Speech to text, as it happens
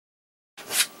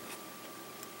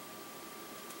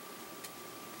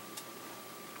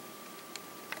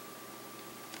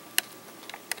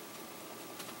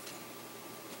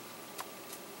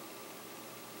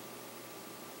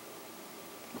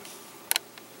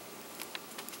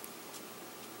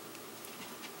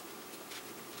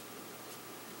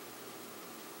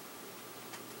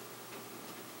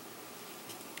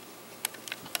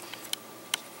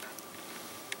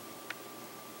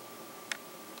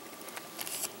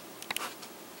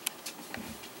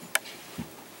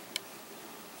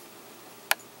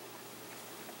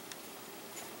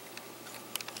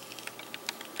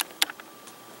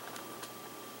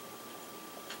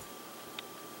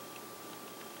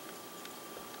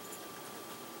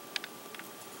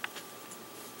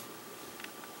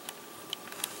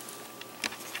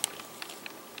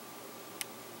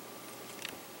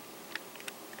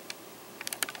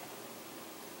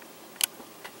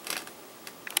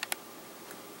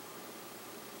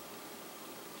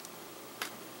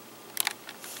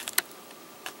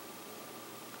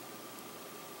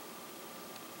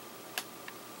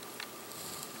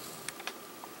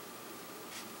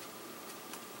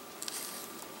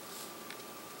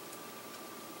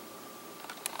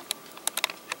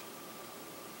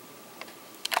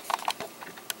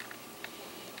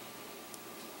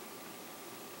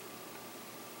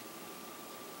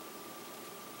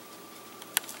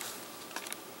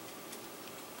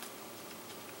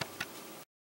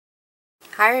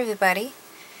Hi everybody,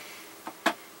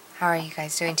 how are you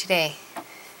guys doing today?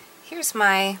 Here's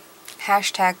my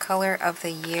hashtag color of the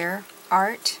year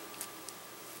art.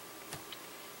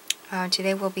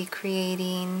 Today we'll be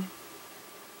creating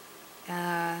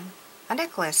a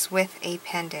necklace with a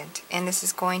pendant, and this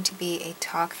is going to be a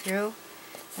talk through.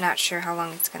 I'm not sure how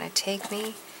long it's going to take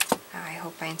me. I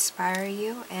hope I inspire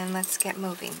you, and let's get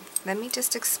moving. Let me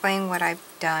just explain what I've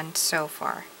done so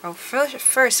far. Well,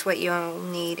 first what you'll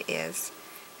need is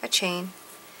a chain.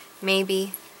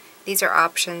 Maybe. These are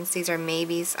options. These are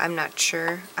maybes. I'm not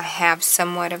sure. I have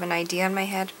somewhat of an idea in my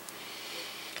head.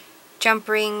 Jump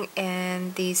ring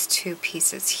and these two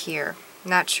pieces here.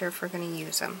 Not sure if we're going to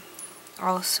use them.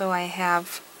 Also, I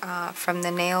have from the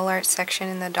nail art section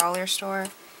in the dollar store,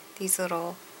 these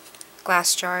little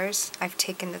glass jars. I've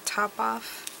taken the top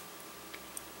off.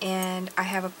 And I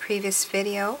have a previous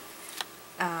video,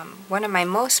 one of my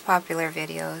most popular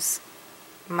videos,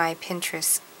 my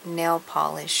Pinterest nail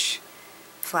polish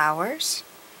flowers.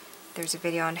 There's a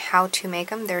video on how to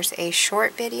make them. There's a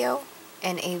short video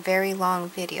and a very long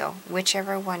video,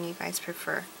 whichever one you guys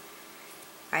prefer.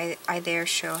 I there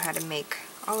show how to make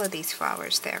all of these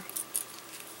flowers there.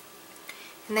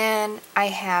 And then I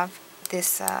have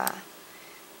this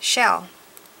shell,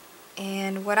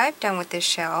 and what I've done with this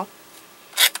shell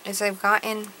is I've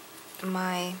gotten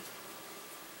my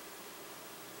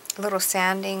little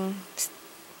sanding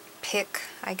pick,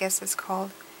 I guess it's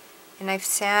called, and I've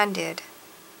sanded.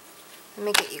 Let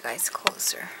me get you guys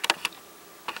closer.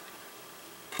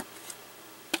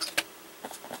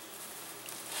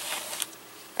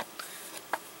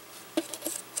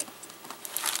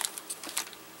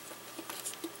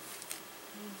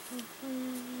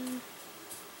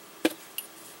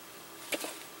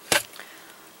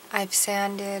 I've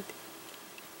sanded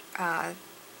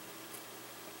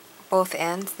both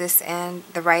ends, this end,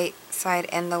 the right side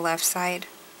and the left side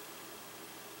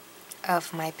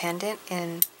of my pendant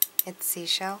in its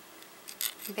seashell.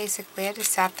 Basically, I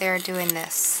just sat there doing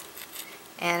this,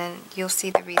 and you'll see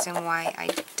the reason why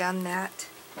I've done that.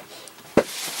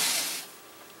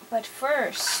 But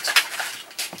first,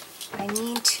 I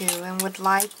need to, and would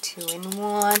like to, and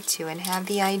want to, and have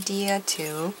the idea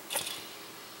to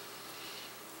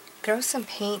throw some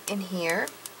paint in here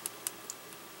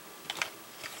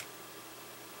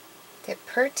that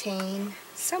pertain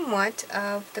somewhat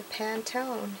of the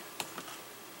Pantone.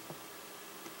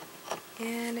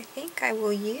 And I think I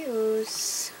will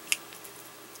use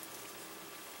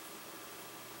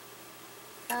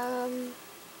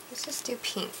let's just do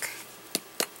pink.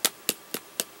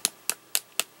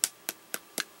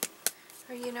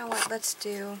 Or you know what, let's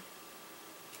do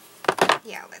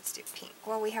pink.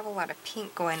 Well, we have a lot of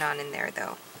pink going on in there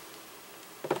though.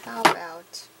 How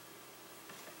about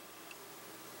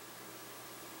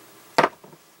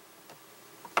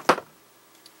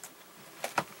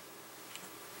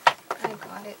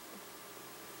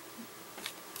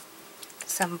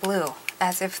some blue,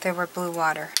 as if there were blue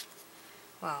water.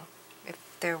 Well, if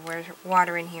there were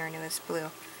water in here and it was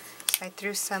blue. So I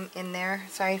threw some in there.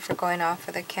 Sorry for going off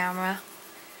of the camera.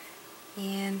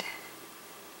 And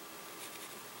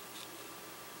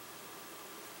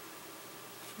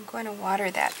I'm going to water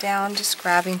that down, just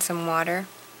grabbing some water.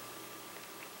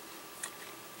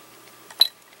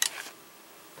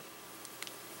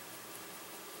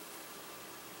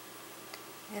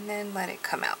 And then let it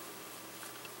come out.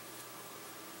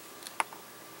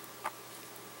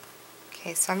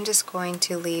 Okay, so I'm just going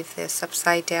to leave this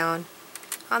upside down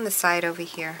on the side over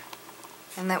here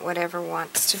and let whatever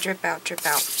wants to drip out, drip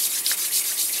out.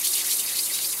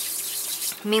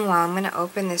 Meanwhile, I'm going to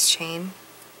open this chain.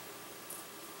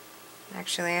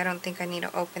 Actually, I don't think I need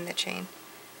to open the chain.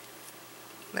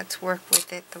 Let's work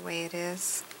with it the way it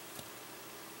is.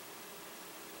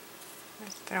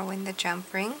 Let's throw in the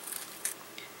jump ring.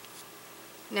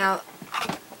 Now,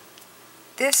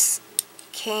 this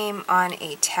came on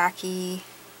a tacky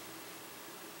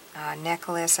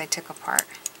necklace I took apart.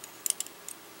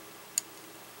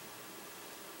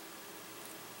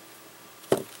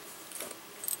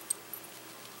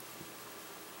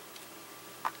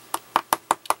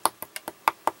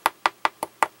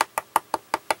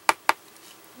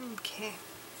 Okay,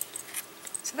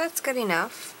 so that's good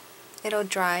enough. It'll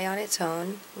dry on its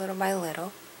own little by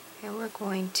little, and we're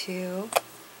going to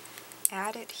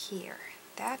add it here.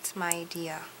 That's my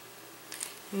idea.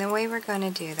 And the way we're going to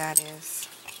do that is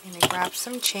I'm going to grab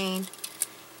some chain,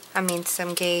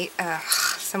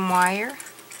 some wire.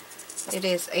 It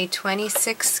is a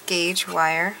 26 gauge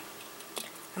wire.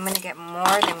 I'm going to get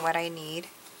more than what I need,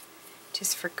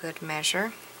 just for good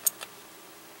measure.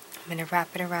 I'm going to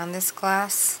wrap it around this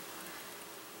glass.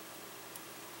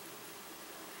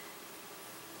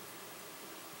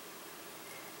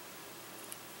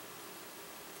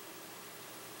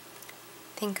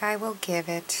 think I will give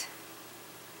it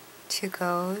 2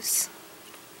 goes.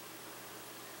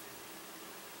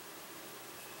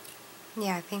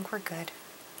 Yeah, I think we're good.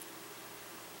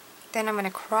 Then I'm going to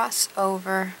cross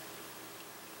over,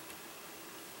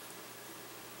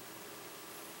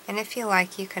 and if you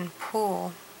like, you can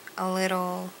pull a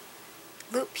little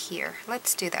loop here.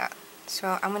 Let's do that.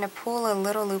 So I'm going to pull a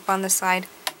little loop on the side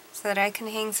so that I can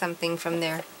hang something from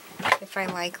there if I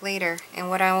like later. And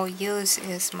what I will use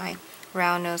is my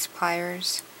round nose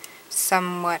pliers,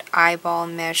 somewhat eyeball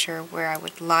measure where I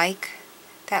would like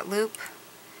that loop,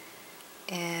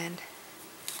 and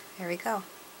there we go.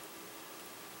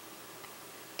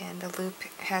 And the loop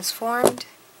has formed.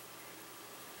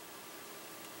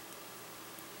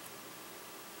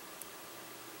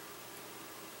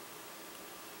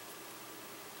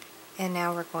 And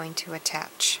now we're going to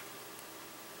attach.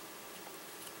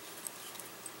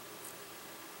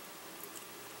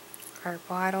 Our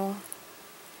bottle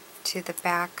to the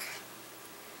back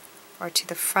or to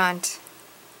the front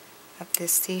of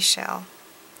this seashell.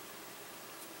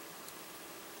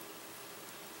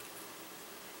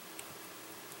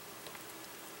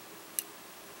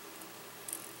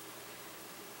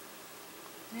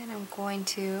 And I'm going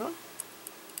to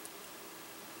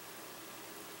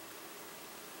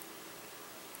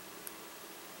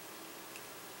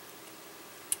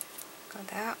go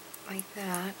that like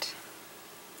that.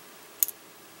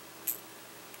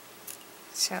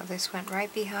 So this went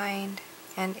right behind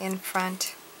and in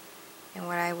front. And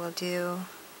what I will do,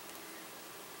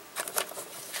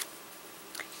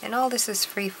 and all this is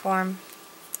free form.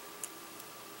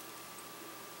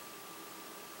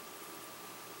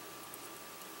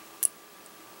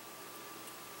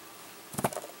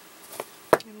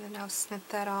 And then I'll snip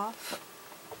that off.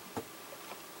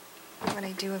 What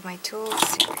I do with my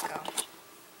tools, here we go.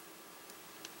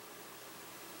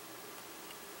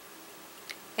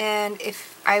 And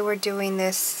if I were doing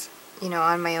this, you know,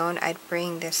 on my own, I'd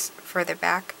bring this further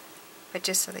back, but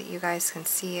just so that you guys can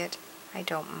see it, I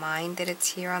don't mind that it's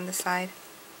here on the side.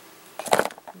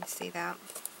 You see that?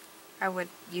 I would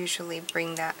usually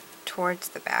bring that towards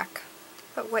the back,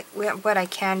 but what I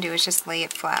can do is just lay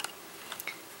it flat.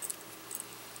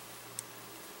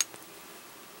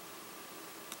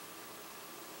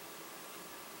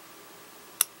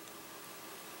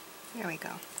 There we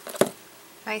go.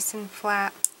 Nice and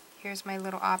flat. Here's my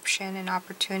little option and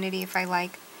opportunity if I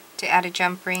like to add a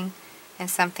jump ring and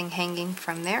something hanging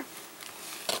from there.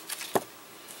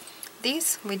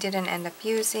 These we didn't end up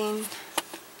using,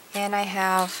 and I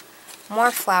have more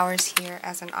flowers here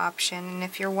as an option. And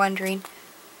if you're wondering,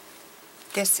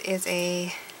 this is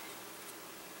a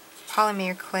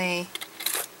polymer clay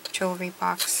jewelry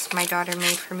box my daughter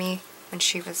made for me when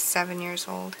she was 7 years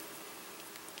old.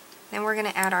 Then we're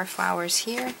going to add our flowers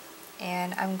here,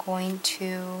 and I'm going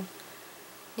to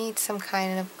need some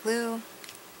kind of glue,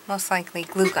 most likely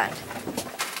glue gun.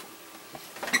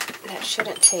 That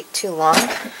shouldn't take too long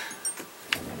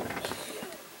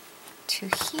to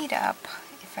heat up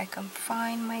if I can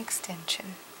find my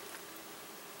extension.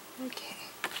 Okay.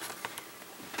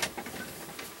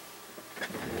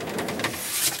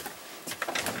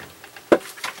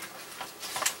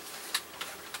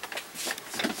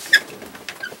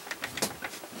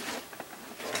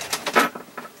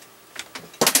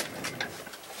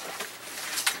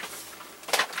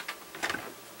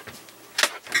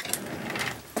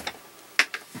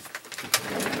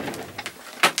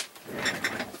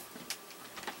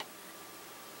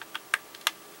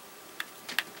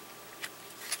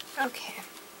 Okay,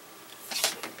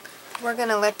 we're going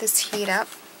to let this heat up,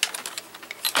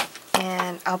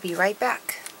 and I'll be right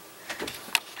back.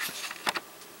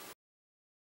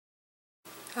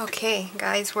 Okay,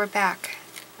 guys, we're back.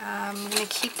 I'm going to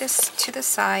keep this to the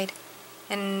side,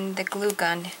 and the glue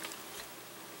gun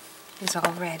is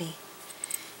all ready.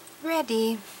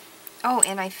 Oh,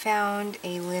 and I found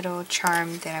a little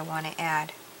charm that I want to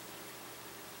add.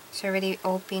 So I already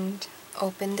opened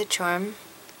the charm.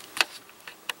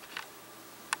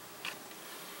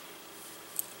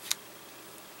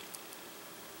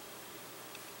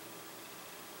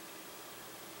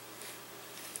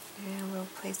 And we'll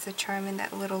place the charm in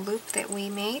that little loop that we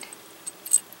made.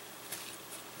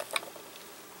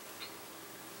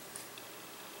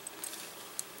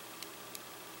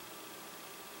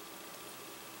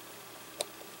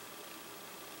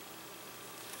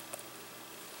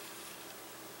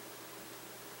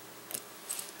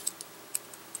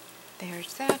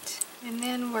 There's that. And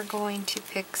then we're going to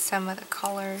pick some of the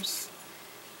colors.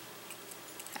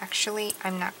 Actually,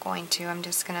 I'm not going to. I'm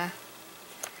just gonna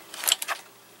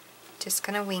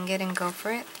wing it and go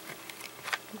for it.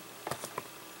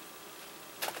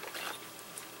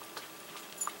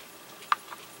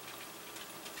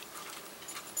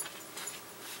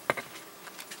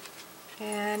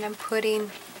 And I'm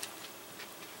putting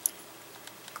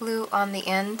glue on the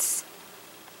ends.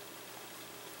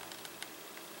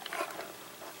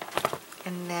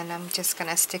 And then I'm just going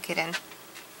to stick it in.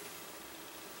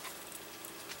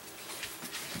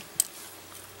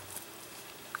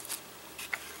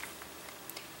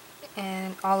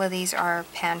 And all of these are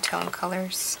Pantone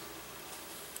colors.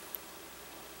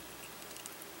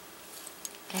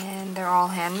 And they're all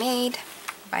handmade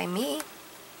by me.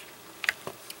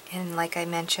 And like I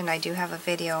mentioned, I do have a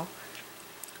video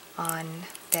on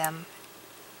them.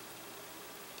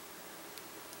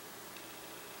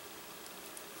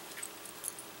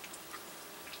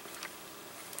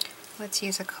 Let's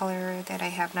use a color that I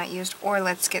have not used, or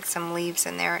let's get some leaves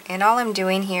in there. And all I'm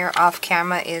doing here off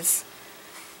camera is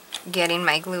getting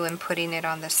my glue and putting it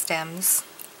on the stems.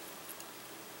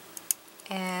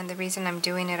 And the reason I'm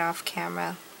doing it off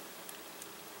camera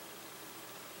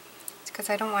is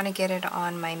because I don't want to get it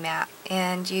on my mat.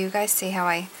 And you guys see how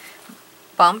I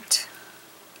bumped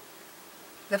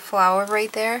the flower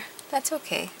right there? That's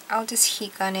okay. I'll just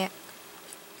heat gun it.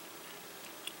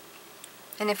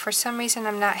 And if for some reason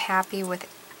I'm not happy with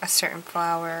a certain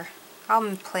flower,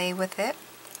 I'll play with it.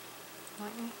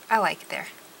 I like it there.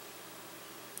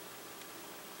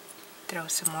 Throw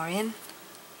some more in.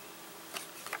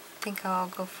 I think I'll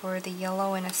go for the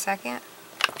yellow in a second.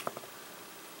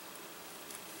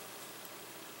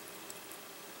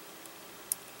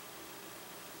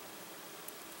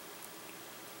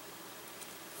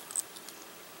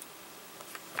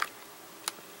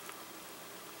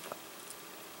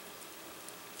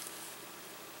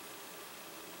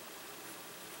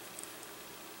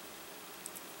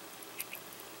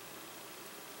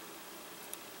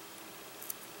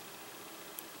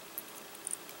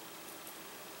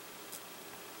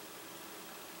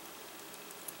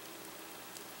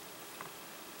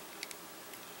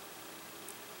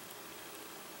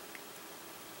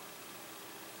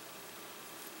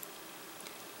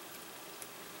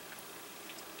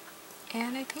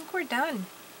 And I think we're done.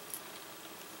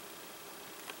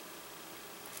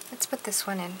 Let's put this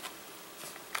one in.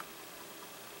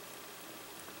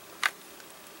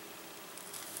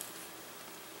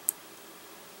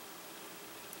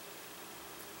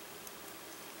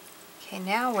 Okay,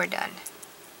 now we're done.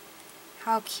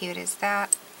 How cute is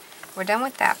that? We're done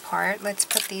with that part. Let's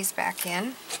put these back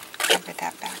in. Cover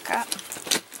that back up.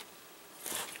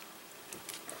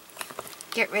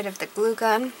 Get rid of the glue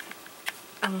gun.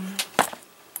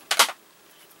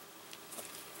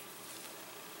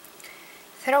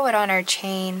 Throw it on our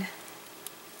chain.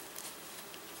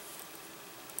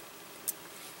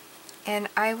 And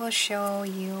I will show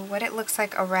you what it looks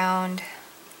like around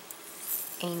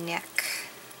a neck.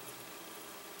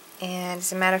 And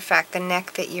as a matter of fact, the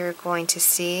neck that you're going to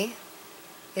see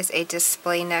is a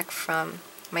display neck from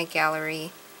my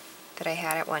gallery that I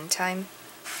had at one time.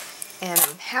 And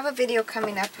I have a video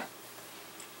coming up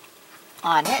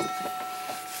on it.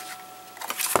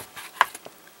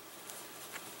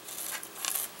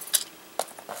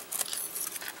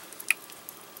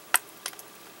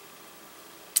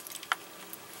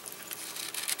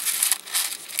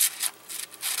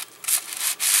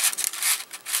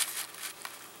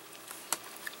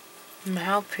 And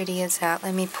how pretty is that?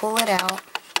 Let me pull it out.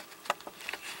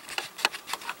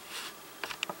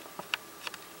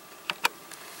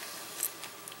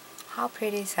 How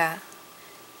pretty is that?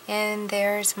 And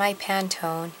there's my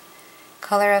Pantone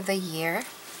Color of the Year.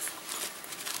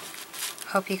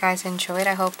 Hope you guys enjoyed.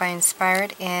 I hope I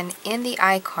inspired. And in the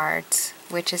iCards,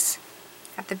 which is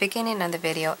at the beginning of the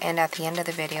video and at the end of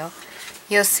the video,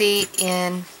 you'll see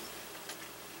in,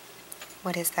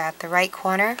 what is that, the right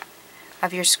corner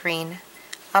of your screen,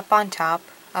 up on top,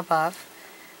 above,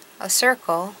 a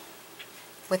circle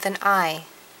with an eye.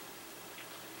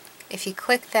 If you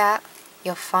click that,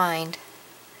 you'll find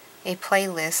a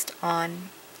playlist on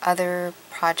other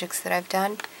projects that I've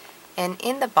done, and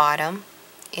in the bottom,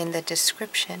 in the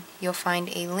description, you'll find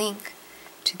a link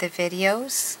to the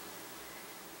videos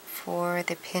for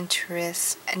the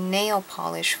Pinterest nail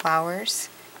polish flowers,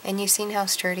 and you've seen how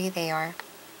sturdy they are.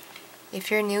 If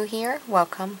you're new here,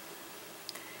 welcome.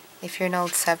 If you're an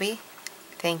old subby,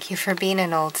 thank you for being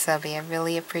an old subby. I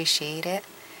really appreciate it.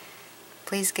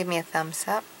 Please give me a thumbs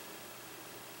up.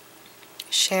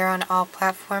 Share on all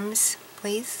platforms,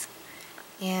 please.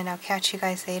 And I'll catch you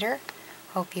guys later.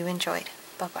 Hope you enjoyed.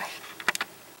 Bye-bye.